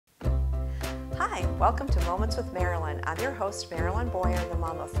Hi, welcome to Moments with Marilyn. I'm your host, Marilyn Boyer, the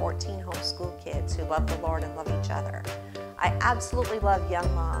mom of 14 homeschool kids who love the Lord and love each other. I absolutely love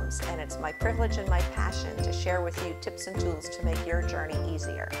young moms, and it's my privilege and my passion to share with you tips and tools to make your journey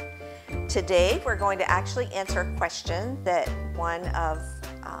easier. Today, we're going to actually answer a question that one of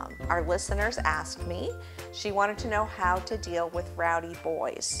our listeners asked me. She wanted to know how to deal with rowdy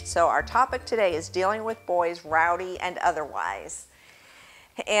boys. So our topic today is dealing with boys, rowdy and otherwise.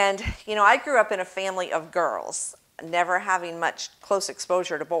 And, you know, I grew up in a family of girls, never having much close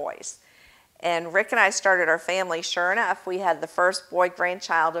exposure to boys. And Rick and I started our family. Sure enough, we had the first boy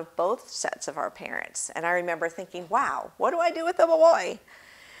grandchild of both sets of our parents. And I remember thinking, wow, what do I do with a boy?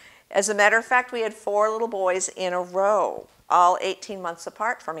 As a matter of fact, we had 4 little boys in a row, all 18 months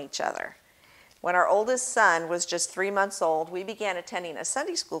apart from each other. When our oldest son was just 3 months old, we began attending a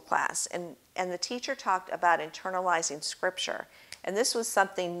Sunday school class, and the teacher talked about internalizing scripture. And this was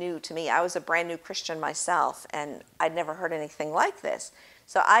something new to me. I was a brand new Christian myself, and I'd never heard anything like this.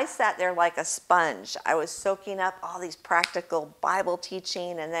 So I sat there like a sponge. I was soaking up all these practical Bible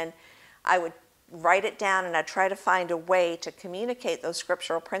teaching, and then I would write it down, and I'd try to find a way to communicate those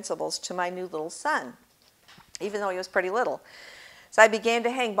scriptural principles to my new little son, even though he was pretty little. So I began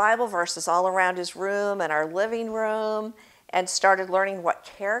to hang Bible verses all around his room and our living room, and started learning what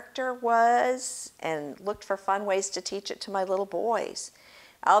character was and looked for fun ways to teach it to my little boys.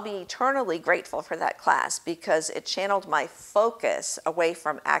 I'll be eternally grateful for that class because it channeled my focus away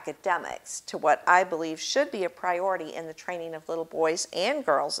from academics to what I believe should be a priority in the training of little boys and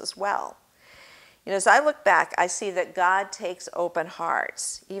girls as well. You know, as I look back, I see that God takes open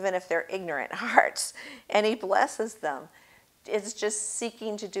hearts, even if they're ignorant hearts, and He blesses them. It's just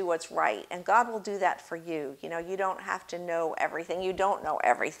seeking to do what's right, and God will do that for you. You know, you don't have to know everything. You don't know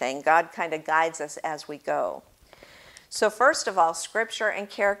everything. God kind of guides us as we go. So first of all, scripture and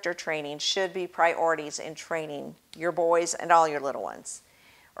character training should be priorities in training your boys and all your little ones.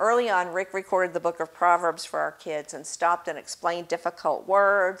 Early on, Rick recorded the book of Proverbs for our kids and stopped and explained difficult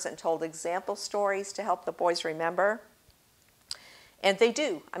words and told example stories to help the boys remember. And they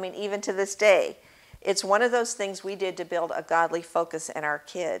do. I mean, even to this day. It's one of those things we did to build a godly focus in our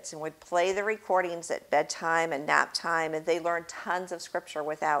kids, and we'd play the recordings at bedtime and nap time, and they learned tons of scripture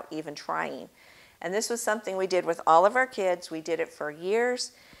without even trying. And this was something we did with all of our kids. We did it for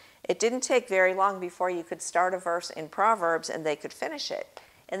years. It didn't take very long before you could start a verse in Proverbs and they could finish it.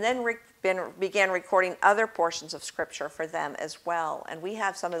 And then Rick began recording other portions of scripture for them as well. And we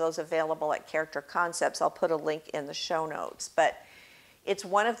have some of those available at Character Concepts. I'll put a link in the show notes. But it's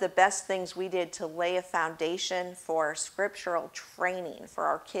one of the best things we did to lay a foundation for scriptural training for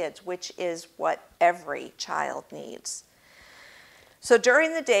our kids, which is what every child needs. So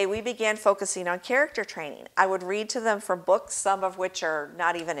during the day, we began focusing on character training. I would read to them from books, some of which are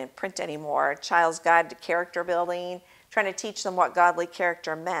not even in print anymore, Child's Guide to Character Building, trying to teach them what godly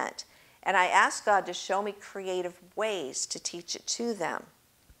character meant. And I asked God to show me creative ways to teach it to them.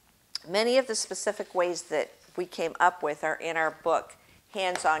 Many of the specific ways that we came up with are in our book,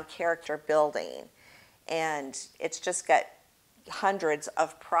 Hands-on Character Building, and it's just got hundreds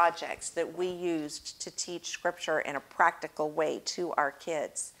of projects that we used to teach scripture in a practical way to our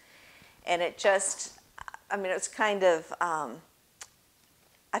kids. And it just, I mean, it's kind of,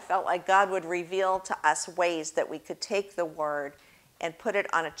 I felt like God would reveal to us ways that we could take the word and put it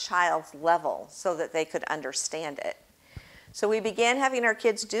on a child's level so that they could understand it. So we began having our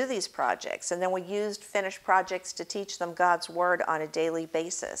kids do these projects, and then we used finished projects to teach them God's Word on a daily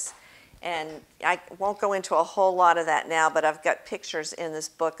basis. And I won't go into a whole lot of that now, but I've got pictures in this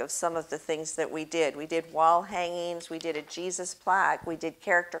book of some of the things that we did. We did wall hangings, we did a Jesus plaque, we did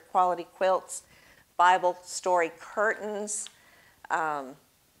character quality quilts, Bible story curtains,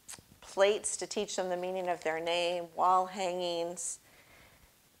 plates to teach them the meaning of their name, wall hangings,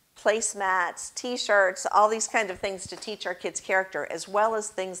 placemats, t-shirts, all these kinds of things to teach our kids character, as well as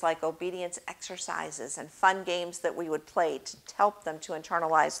things like obedience exercises and fun games that we would play to help them to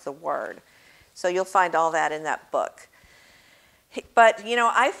internalize the word. So you'll find all that in that book. But, you know,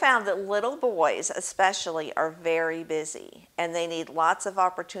 I found that little boys especially are very busy, and they need lots of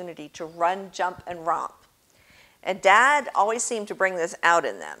opportunity to run, jump, and romp. And Dad always seemed to bring this out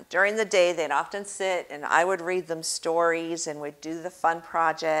in them. During the day, they'd often sit, and I would read them stories, and we'd do the fun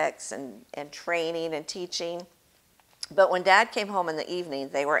projects and training and teaching. But when Dad came home in the evening,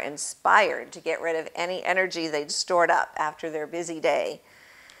 they were inspired to get rid of any energy they'd stored up after their busy day.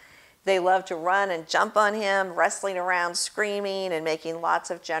 They loved to run and jump on him, wrestling around, screaming, and making lots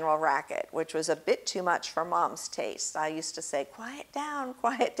of general racket, which was a bit too much for Mom's taste. I used to say, quiet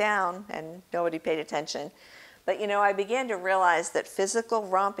down, and nobody paid attention. But you know, I began to realize that physical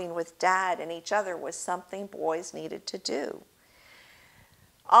romping with Dad and each other was something boys needed to do.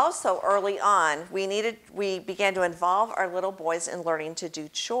 Also, early on, we began to involve our little boys in learning to do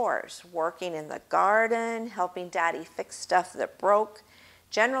chores, working in the garden, helping Daddy fix stuff that broke,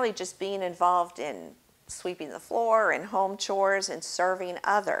 generally just being involved in sweeping the floor and home chores and serving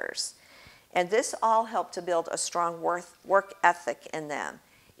others. And this all helped to build a strong work ethic in them.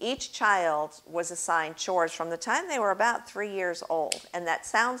 Each child was assigned chores from the time they were about 3 years old. And that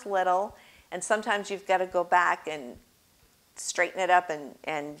sounds little, and sometimes you've got to go back and straighten it up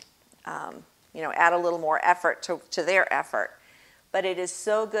and you know, add a little more effort to their effort. But it is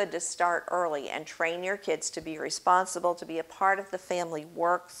so good to start early and train your kids to be responsible, to be a part of the family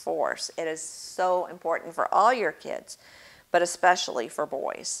workforce. It is so important for all your kids, but especially for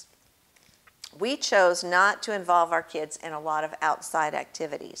boys. We chose not to involve our kids in a lot of outside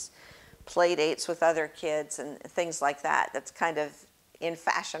activities, play dates with other kids and things like that. That's kind of in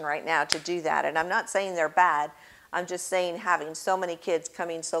fashion right now to do that. And I'm not saying they're bad. I'm just saying having so many kids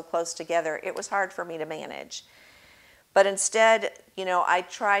coming so close together, it was hard for me to manage. But instead, you know, I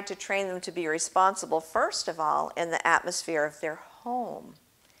tried to train them to be responsible, first of all, in the atmosphere of their home.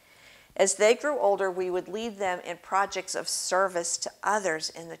 As they grew older, we would lead them in projects of service to others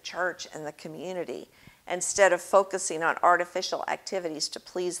in the church and the community, instead of focusing on artificial activities to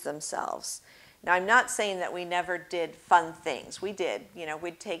please themselves. Now, I'm not saying that we never did fun things. We did. You know,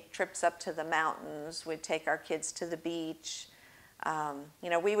 we'd take trips up to the mountains. We'd take our kids to the beach. You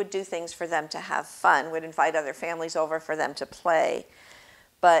know, we would do things for them to have fun. We'd invite other families over for them to play.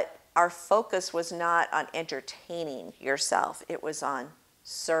 But our focus was not on entertaining yourself. It was on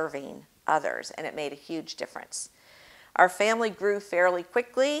serving others, and it made a huge difference. Our family grew fairly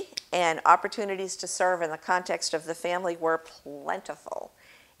quickly, and opportunities to serve in the context of the family were plentiful.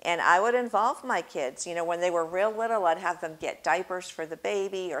 And I would involve my kids. You know, when they were real little, I'd have them get diapers for the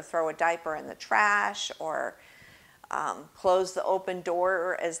baby or throw a diaper in the trash or close the open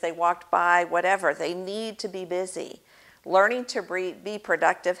door as they walked by, whatever. They need to be busy. Learning to be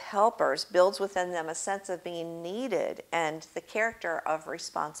productive helpers builds within them a sense of being needed and the character of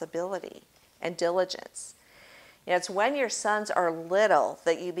responsibility and diligence. You know, it's when your sons are little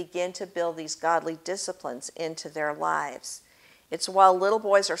that you begin to build these godly disciplines into their lives. It's while little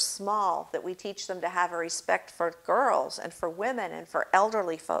boys are small that we teach them to have a respect for girls and for women and for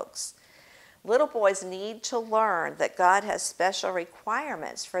elderly folks. Little boys need to learn that God has special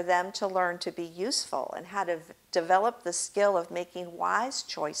requirements for them to learn to be useful and how to develop the skill of making wise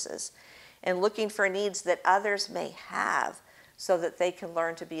choices and looking for needs that others may have so that they can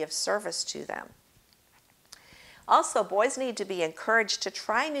learn to be of service to them. Also, boys need to be encouraged to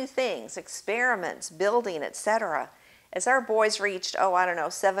try new things, experiments, building, etc. As our boys reached,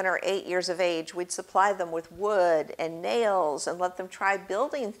 7 or 8 years of age, we'd supply them with wood and nails and let them try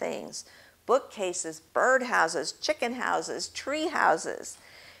building things. Bookcases, birdhouses, chicken houses, tree houses.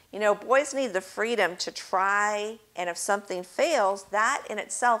 You know, boys need the freedom to try, and if something fails, that in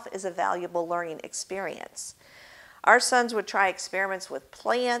itself is a valuable learning experience. Our sons would try experiments with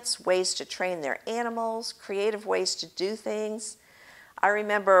plants, ways to train their animals, creative ways to do things. I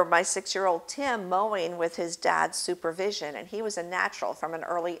remember my 6-year-old Tim mowing with his dad's supervision, and he was a natural from an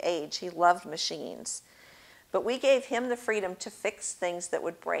early age. He loved machines. But we gave him the freedom to fix things that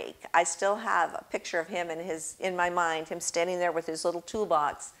would break. I still have a picture of him in my mind, him standing there with his little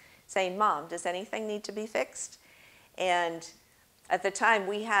toolbox saying, "Mom, does anything need to be fixed?" And at the time,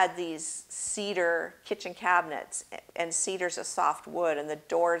 we had these cedar kitchen cabinets, and cedar's a soft wood, and the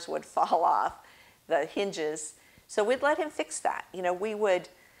doors would fall off, the hinges. So we'd let him fix that. You know,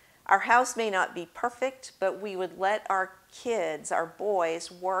 our house may not be perfect, but we would let our kids, our boys,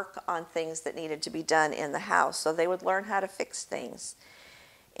 work on things that needed to be done in the house. So they would learn how to fix things.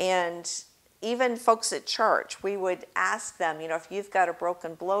 And even folks at church, we would ask them, you know, if you've got a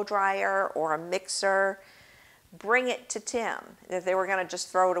broken blow dryer or a mixer, bring it to Tim. If they were going to just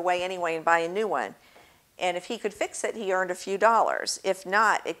throw it away anyway and buy a new one. And if he could fix it, he earned a few dollars. If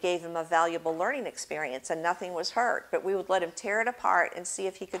not, it gave him a valuable learning experience and nothing was hurt. But we would let him tear it apart and see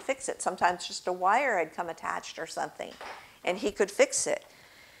if he could fix it. Sometimes just a wire had come attached or something, and he could fix it.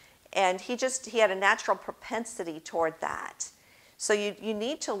 And he had a natural propensity toward that. So you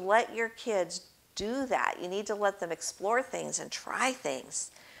need to let your kids do that. You need to let them explore things and try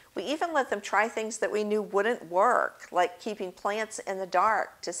things. We even let them try things that we knew wouldn't work, like keeping plants in the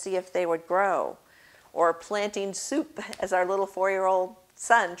dark to see if they would grow, or planting soup, as our little 4-year-old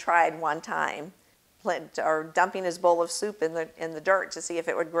son tried one time, or dumping his bowl of soup in the dirt to see if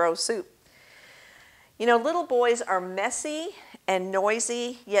it would grow soup. You know, little boys are messy and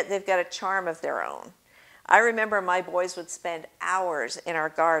noisy, yet they've got a charm of their own. I remember my boys would spend hours in our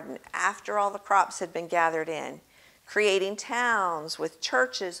garden after all the crops had been gathered in, creating towns with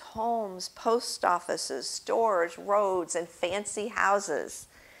churches, homes, post offices, stores, roads, and fancy houses.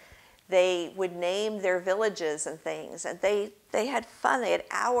 They would name their villages and things, and they had fun. They had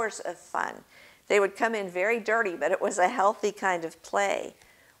hours of fun. They would come in very dirty, but it was a healthy kind of play.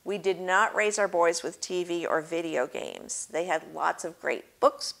 We did not raise our boys with TV or video games. They had lots of great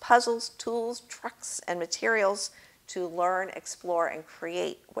books, puzzles, tools, trucks, and materials to learn, explore, and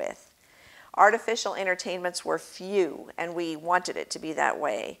create with. Artificial entertainments were few, and we wanted it to be that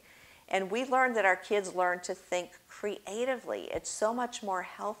way. And we learned that our kids learn to think creatively. It's so much more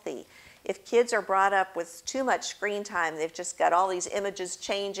healthy. If kids are brought up with too much screen time, they've just got all these images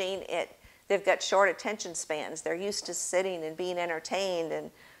changing, they've got short attention spans. They're used to sitting and being entertained, and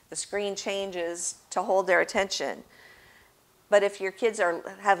the screen changes to hold their attention. But if your kids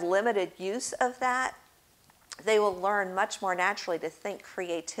have limited use of that, they will learn much more naturally to think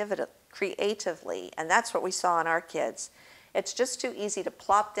creatively, and that's what we saw in our kids. It's just too easy to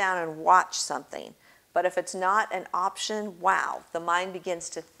plop down and watch something. But if it's not an option, wow, the mind begins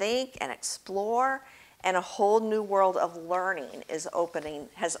to think and explore, and a whole new world of learning has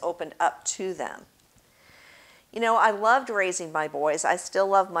opened up to them. You know, I loved raising my boys. I still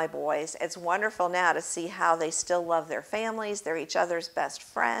love my boys. It's wonderful now to see how they still love their families. They're each other's best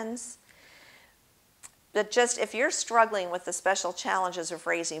friends. But just if you're struggling with the special challenges of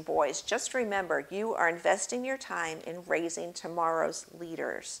raising boys, just remember you are investing your time in raising tomorrow's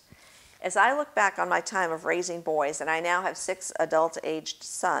leaders. As I look back on my time of raising boys, and I now have 6 adult-aged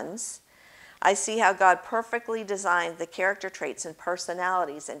sons, I see how God perfectly designed the character traits and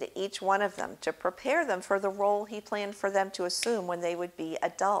personalities into each one of them to prepare them for the role He planned for them to assume when they would be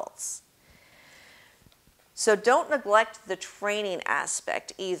adults. So don't neglect the training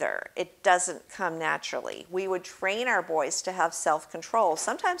aspect either. It doesn't come naturally. We would train our boys to have self-control.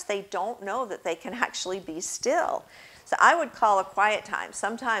 Sometimes they don't know that they can actually be still. So I would call a quiet time,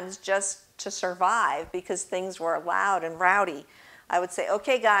 sometimes just to survive because things were loud and rowdy. I would say,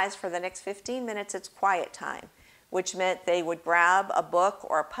 okay guys, for the next 15 minutes it's quiet time, which meant they would grab a book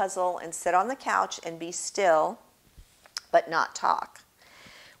or a puzzle and sit on the couch and be still, but not talk.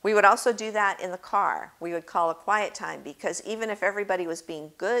 We would also do that in the car. We would call a quiet time because even if everybody was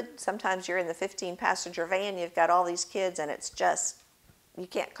being good, sometimes you're in the 15-passenger van, you've got all these kids, and it's just, you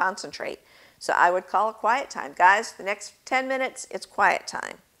can't concentrate. So I would call a quiet time. Guys, the next 10 minutes, it's quiet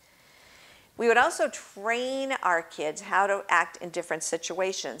time. We would also train our kids how to act in different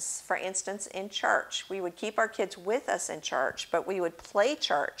situations. For instance, in church. We would keep our kids with us in church, but we would play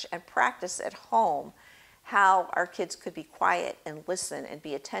church and practice at home how our kids could be quiet and listen and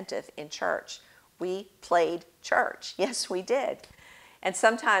be attentive in church. We played church. Yes, we did. And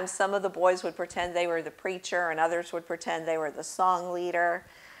sometimes some of the boys would pretend they were the preacher, and others would pretend they were the song leader.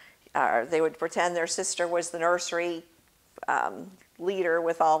 They would pretend their sister was the nursery leader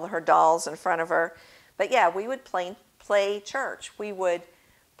with all her dolls in front of her. But yeah, we would play church. We would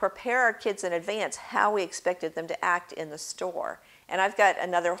prepare our kids in advance how we expected them to act in the store. And I've got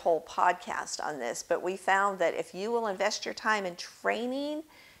another whole podcast on this, but we found that if you will invest your time in training,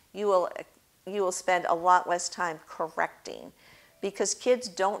 you will spend a lot less time correcting, because kids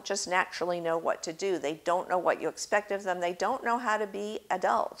don't just naturally know what to do. They don't know what you expect of them. They don't know how to be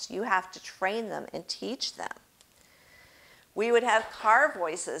adults. You have to train them and teach them. We would have car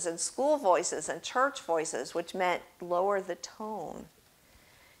voices and school voices and church voices, which meant lower the tone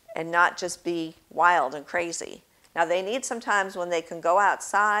and not just be wild and crazy. Now, they need some times when they can go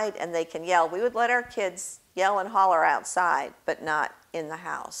outside and they can yell. We would let our kids yell and holler outside, but not in the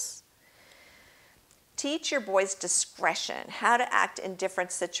house. Teach your boys discretion, how to act in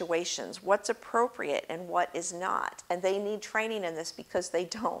different situations, what's appropriate and what is not. And they need training in this because they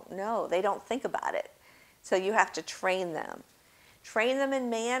don't know. They don't think about it. So you have to train them. Train them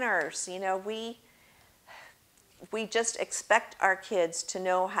in manners. You know, we just expect our kids to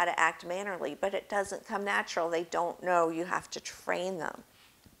know how to act mannerly, but it doesn't come natural. They don't know. You have to train them.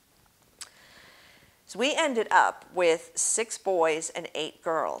 So we ended up with 6 boys and 8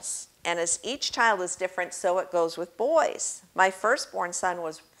 girls. And as each child is different, so it goes with boys. My firstborn son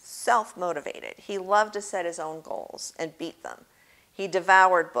was self-motivated. He loved to set his own goals and beat them. He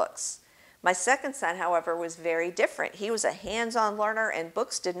devoured books. My second son, however, was very different. He was a hands-on learner, and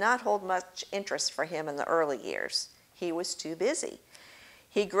books did not hold much interest for him in the early years. He was too busy.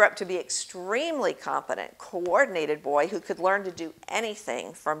 He grew up to be extremely competent, coordinated boy who could learn to do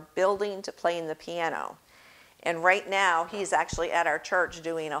anything from building to playing the piano. And right now, he's actually at our church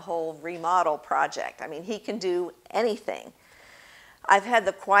doing a whole remodel project. I mean, he can do anything. I've had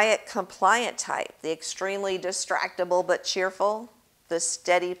the quiet, compliant type, the extremely distractible but cheerful, the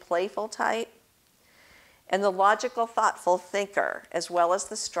steady, playful type, and the logical, thoughtful thinker, as well as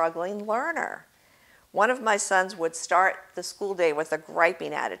the struggling learner. One of my sons would start the school day with a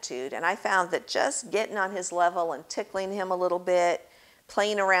griping attitude, and I found that just getting on his level and tickling him a little bit,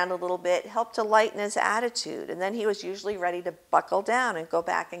 playing around a little bit, helped to lighten his attitude, and then he was usually ready to buckle down and go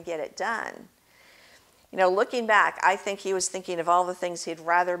back and get it done. You know, looking back, I think he was thinking of all the things he'd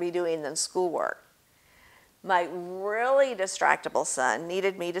rather be doing than schoolwork. My really distractible son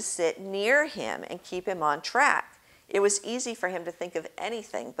needed me to sit near him and keep him on track. It was easy for him to think of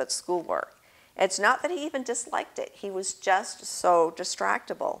anything but schoolwork. It's not that he even disliked it. He was just so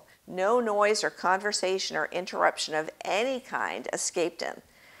distractible. No noise or conversation or interruption of any kind escaped him.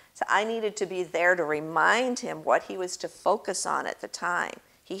 So I needed to be there to remind him what he was to focus on at the time.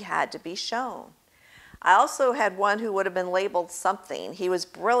 He had to be shown. I also had one who would have been labeled something. He was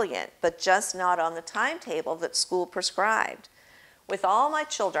brilliant, but just not on the timetable that school prescribed. With all my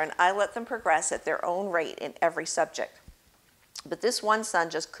children, I let them progress at their own rate in every subject. But this one son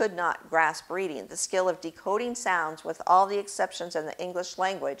just could not grasp reading. The skill of decoding sounds, with all the exceptions in the English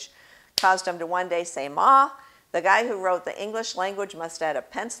language, caused him to one day say, "Ma, the guy who wrote the English language must have had a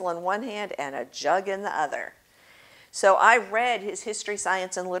pencil in one hand and a jug in the other." So I read his history,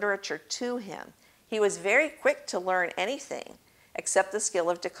 science, and literature to him. He was very quick to learn anything except the skill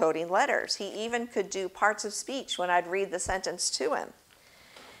of decoding letters. He even could do parts of speech when I'd read the sentence to him.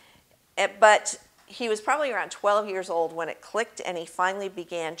 But he was probably around 12 years old when it clicked and he finally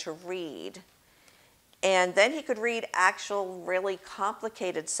began to read. And then he could read actual really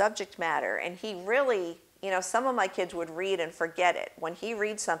complicated subject matter. And he really, you know, some of my kids would read and forget it. When he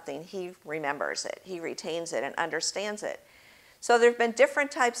reads something, he remembers it. He retains it and understands it. So there have been different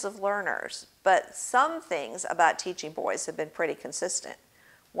types of learners, but some things about teaching boys have been pretty consistent.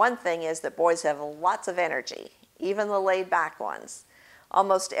 One thing is that boys have lots of energy, even the laid-back ones.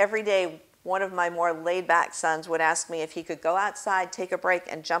 Almost every day, one of my more laid-back sons would ask me if he could go outside, take a break,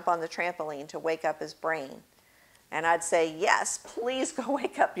 and jump on the trampoline to wake up his brain. And I'd say, yes, please go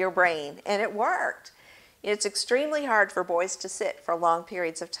wake up your brain. And it worked. It's extremely hard for boys to sit for long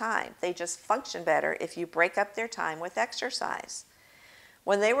periods of time. They just function better if you break up their time with exercise.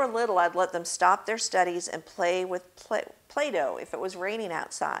 When they were little, I'd let them stop their studies and play with Play-Doh if it was raining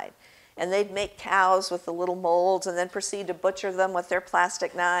outside. And they'd make cows with the little molds and then proceed to butcher them with their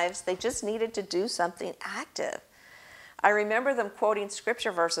plastic knives. They just needed to do something active. I remember them quoting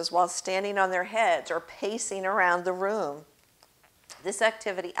scripture verses while standing on their heads or pacing around the room. This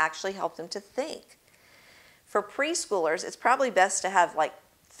activity actually helped them to think. For preschoolers, it's probably best to have like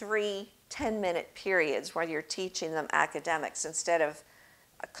 3 10-minute periods where you're teaching them academics instead of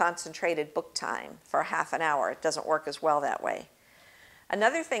a concentrated book time for half an hour. It doesn't work as well that way.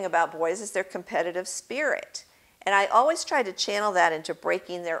 Another thing about boys is their competitive spirit. And I always try to channel that into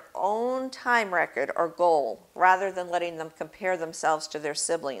breaking their own time record or goal rather than letting them compare themselves to their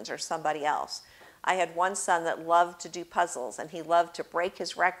siblings or somebody else. I had one son that loved to do puzzles, and he loved to break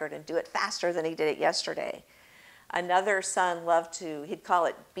his record and do it faster than he did it yesterday. Another son loved to, he'd call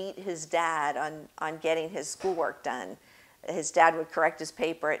it beat his dad on getting his schoolwork done. His dad would correct his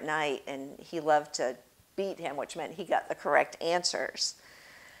paper at night, and he loved to beat him, which meant he got the correct answers.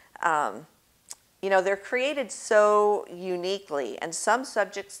 You know, they're created so uniquely, and some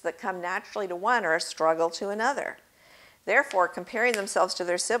subjects that come naturally to one are a struggle to another. Therefore, comparing themselves to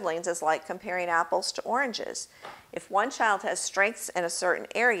their siblings is like comparing apples to oranges. If one child has strengths in a certain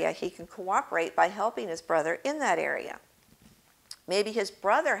area, he can cooperate by helping his brother in that area. Maybe his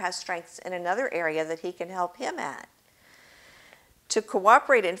brother has strengths in another area that he can help him at. To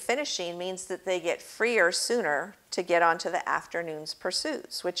cooperate in finishing means that they get freer sooner to get onto the afternoon's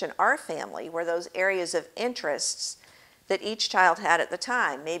pursuits, which in our family were those areas of interests that each child had at the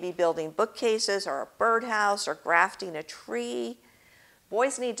time, maybe building bookcases or a birdhouse or grafting a tree.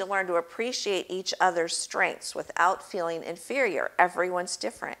 Boys need to learn to appreciate each other's strengths without feeling inferior. Everyone's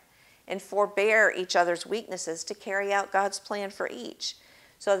different. And forbear each other's weaknesses to carry out God's plan for each.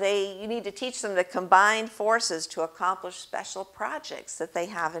 So you need to teach them to combine forces to accomplish special projects that they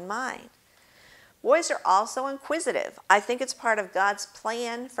have in mind. Boys are also inquisitive. I think it's part of God's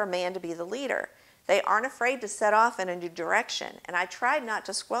plan for man to be the leader. They aren't afraid to set off in a new direction, and I tried not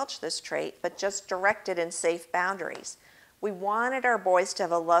to squelch this trait, but just direct it in safe boundaries. We wanted our boys to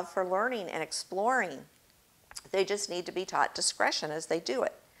have a love for learning and exploring. They just need to be taught discretion as they do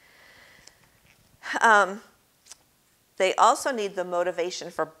it. They also need the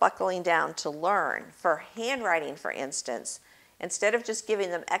motivation for buckling down to learn. For handwriting, for instance, instead of just giving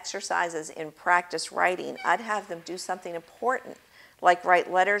them exercises in practice writing, I'd have them do something important, like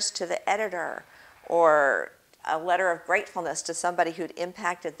write letters to the editor or a letter of gratefulness to somebody who'd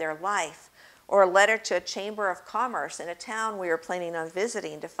impacted their life, or a letter to a chamber of commerce in a town we were planning on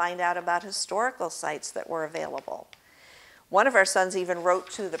visiting to find out about historical sites that were available. One of our sons even wrote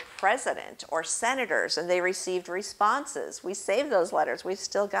to the president or senators, and they received responses. We saved those letters. We've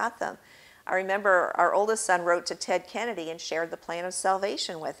still got them. I remember our oldest son wrote to Ted Kennedy and shared the plan of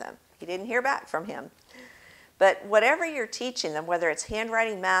salvation with him. He didn't hear back from him. But whatever you're teaching them, whether it's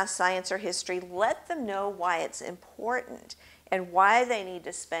handwriting, math, science, or history, let them know why it's important and why they need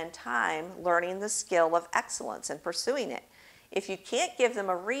to spend time learning the skill of excellence and pursuing it. If you can't give them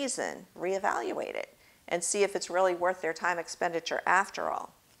a reason, reevaluate it and see if it's really worth their time expenditure after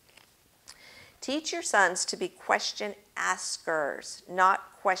all. Teach your sons to be question askers,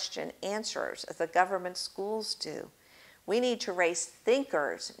 not question answerers, as the government schools do. We need to raise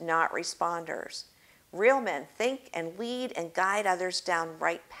thinkers, not responders. Real men think and lead and guide others down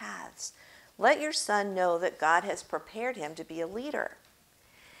right paths. Let your son know that God has prepared him to be a leader.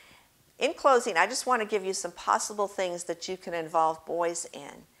 In closing, I just want to give you some possible things that you can involve boys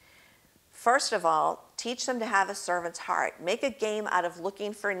in. First of all, teach them to have a servant's heart. Make a game out of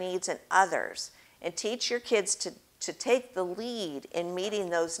looking for needs in others, and teach your kids to take the lead in meeting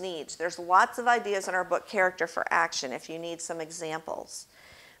those needs. There's lots of ideas in our book, Character for Action, if you need some examples.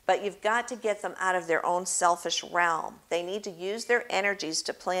 But you've got to get them out of their own selfish realm. They need to use their energies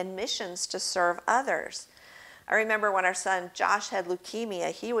to plan missions to serve others. I remember when our son Josh had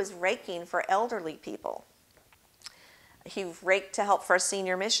leukemia, he was raking for elderly people. He raked to help for a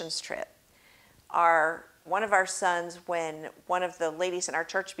senior missions trip. One of our sons, when one of the ladies in our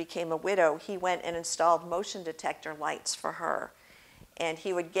church became a widow, he went and installed motion detector lights for her. And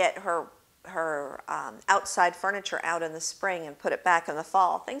he would get her outside furniture out in the spring and put it back in the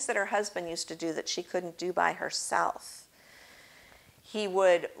fall, things that her husband used to do that she couldn't do by herself. He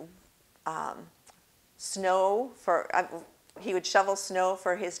would he would shovel snow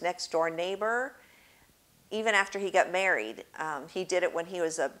for his next door neighbor. Even after he got married, he did it when he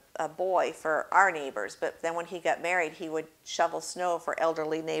was a boy for our neighbors, but then when he got married, he would shovel snow for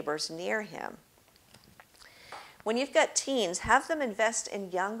elderly neighbors near him. When you've got teens, have them invest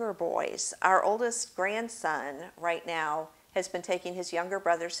in younger boys. Our oldest grandson right now has been taking his younger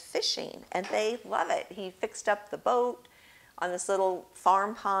brothers fishing, and they love it. He fixed up the boat on this little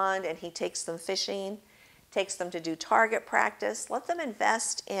farm pond, and he takes them fishing, takes them to do target practice. Let them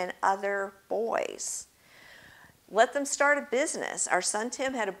invest in other boys. Let them start a business. Our son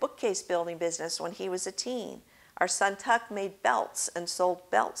Tim had a bookcase building business when he was a teen. Our son Tuck made belts and sold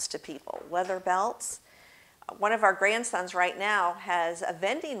belts to people, leather belts. One of our grandsons right now has a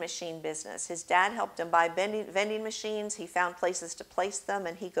vending machine business. His dad helped him buy vending machines. He found places to place them,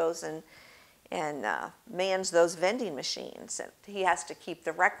 and he goes and mans those vending machines. And he has to keep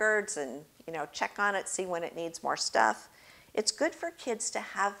the records and check on it, see when it needs more stuff. It's good for kids to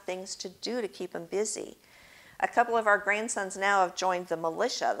have things to do to keep them busy. A couple of our grandsons now have joined the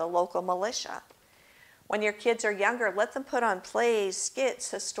militia, the local militia. When your kids are younger, let them put on plays, skits,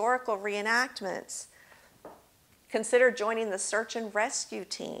 historical reenactments. Consider joining the search and rescue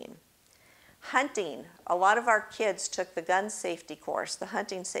team. Hunting. A lot of our kids took the gun safety course, the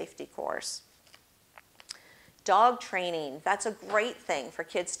hunting safety course. Dog training. That's a great thing for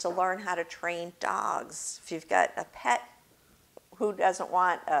kids to learn how to train dogs. If you've got a pet, who doesn't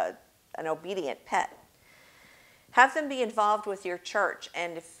want an obedient pet? Have them be involved with your church.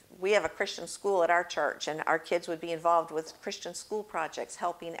 And if we have a Christian school at our church, and our kids would be involved with Christian school projects,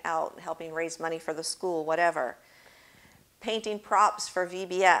 helping out, helping raise money for the school, whatever. Painting props for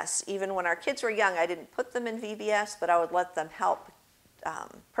VBS. Even when our kids were young, I didn't put them in VBS, but I would let them help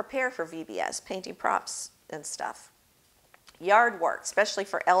prepare for VBS, painting props and stuff. Yard work, especially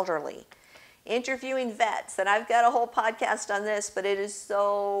for elderly. Interviewing vets, and I've got a whole podcast on this, but it is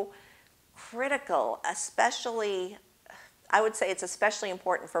so critical, especially, I would say it's especially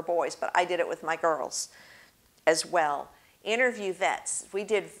important for boys, but I did it with my girls as well. Interview vets. We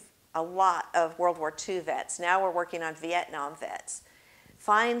did a lot of World War II vets. Now we're working on Vietnam vets.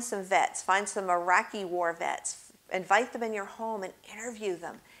 Find some vets. Find some Iraqi war vets. Invite them in your home and interview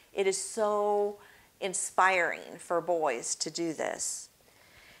them. It is so inspiring for boys to do this.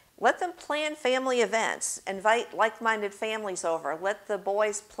 Let them plan family events. Invite like-minded families over. Let the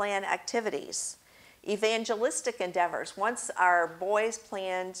boys plan activities. Evangelistic endeavors. Once our boys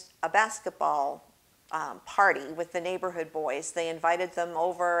planned a basketball party with the neighborhood boys. They invited them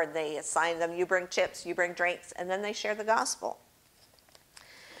over and they assigned them, you bring chips, you bring drinks, and then they share the gospel.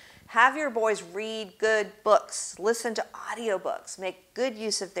 Have your boys read good books, listen to audiobooks, make good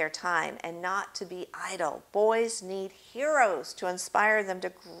use of their time, and not to be idle. Boys need heroes to inspire them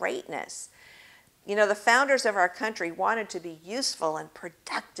to greatness. You know, the founders of our country wanted to be useful and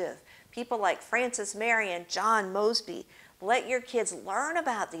productive. People like Francis Marion, John Mosby. Let your kids learn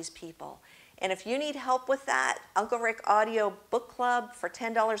about these people. And if you need help with that, Uncle Rick Audio Book Club, for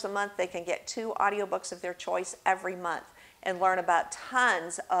 $10 a month, they can get 2 audiobooks of their choice every month and learn about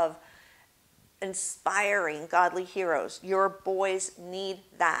tons of inspiring godly heroes. Your boys need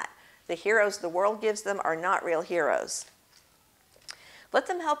that. The heroes the world gives them are not real heroes. Let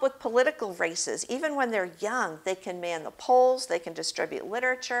them help with political races. Even when they're young, they can man the polls, they can distribute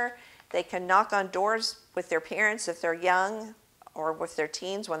literature, they can knock on doors with their parents if they're young, or with their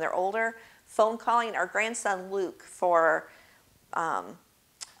teens when they're older. Phone calling our grandson Luke for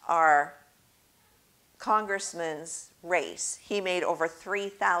our congressman's race. He made over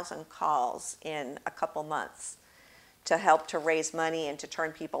 3,000 calls in a couple months to help to raise money and to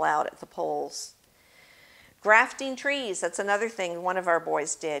turn people out at the polls. Grafting trees, that's another thing one of our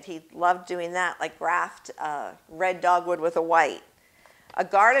boys did. He loved doing that, like graft red dogwood with a white. A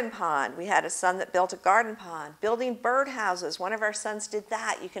garden pond, we had a son that built a garden pond. Building bird houses, one of our sons did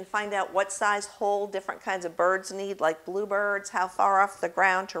that. You can find out what size hole different kinds of birds need, like bluebirds, how far off the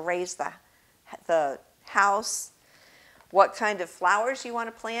ground to raise the house, what kind of flowers you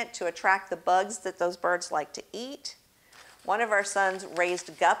want to plant to attract the bugs that those birds like to eat. One of our sons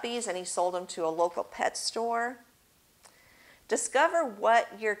raised guppies and he sold them to a local pet store. Discover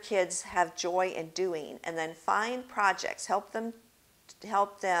what your kids have joy in doing and then find projects. Help them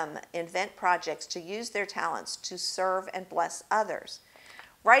invent projects to use their talents to serve and bless others.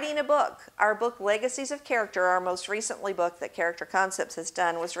 Writing a book. Our book, Legacies of Character, our most recently book that Character Concepts has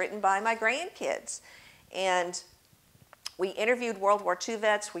done, was written by my grandkids. And we interviewed World War II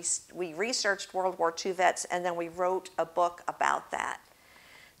vets, we researched World War II vets, and then we wrote a book about that.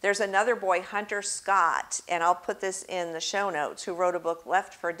 There's another boy, Hunter Scott, and I'll put this in the show notes, who wrote a book,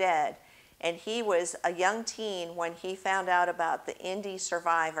 Left for Dead. And he was a young teen when he found out about the Indy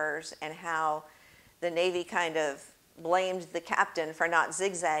survivors and how the Navy kind of blamed the captain for not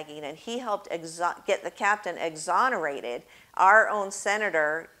zigzagging, and he helped get the captain exonerated. Our own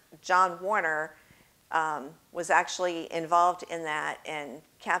Senator, John Warner, was actually involved in that, and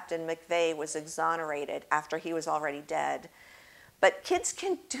Captain McVeigh was exonerated after he was already dead. But kids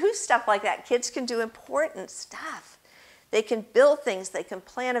can do stuff like that. Kids can do important stuff. They can build things, they can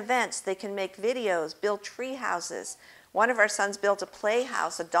plan events, they can make videos, build tree houses. One of our sons built a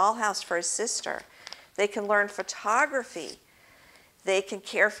playhouse, a dollhouse for his sister. They can learn photography. They can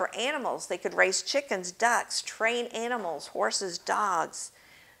care for animals. They could raise chickens, ducks, train animals, horses, dogs.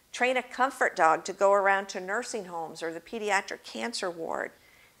 Train a comfort dog to go around to nursing homes or the pediatric cancer ward.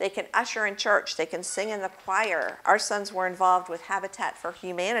 They can usher in church. They can sing in the choir. Our sons were involved with Habitat for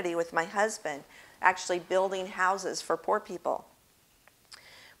Humanity with my husband, actually building houses for poor people.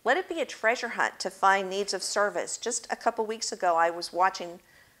 Let it be a treasure hunt to find needs of service. Just a couple weeks ago, I was watching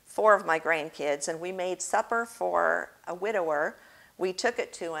 4 of my grandkids, and we made supper for a widower. We took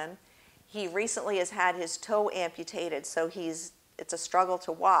it to him. He recently has had his toe amputated, so it's a struggle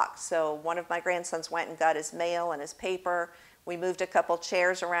to walk. So one of my grandsons went and got his mail and his paper. We moved a couple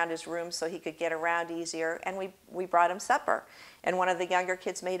chairs around his room so he could get around easier, and we brought him supper. And one of the younger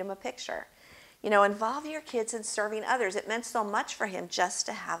kids made him a picture. You know, involve your kids in serving others. It meant so much for him just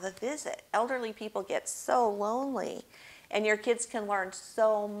to have a visit. Elderly people get so lonely, and your kids can learn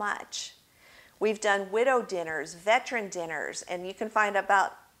so much. We've done widow dinners, veteran dinners, and you can find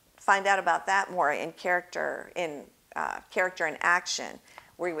out about that more in Character in Action,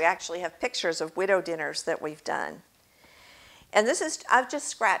 where we actually have pictures of widow dinners that we've done. And I've just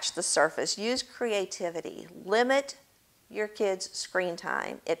scratched the surface. Use creativity. Limit your kids' screen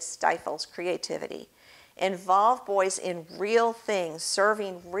time. It stifles creativity. Involve boys in real things,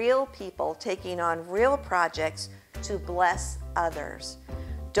 serving real people, taking on real projects to bless others.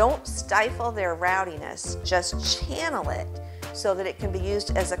 Don't stifle their rowdiness, just channel it so that it can be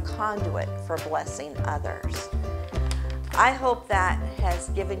used as a conduit for blessing others. I hope that has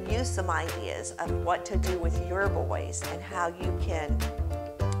given you some ideas of what to do with your boys and how you can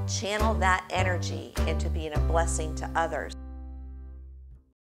channel that energy into being a blessing to others.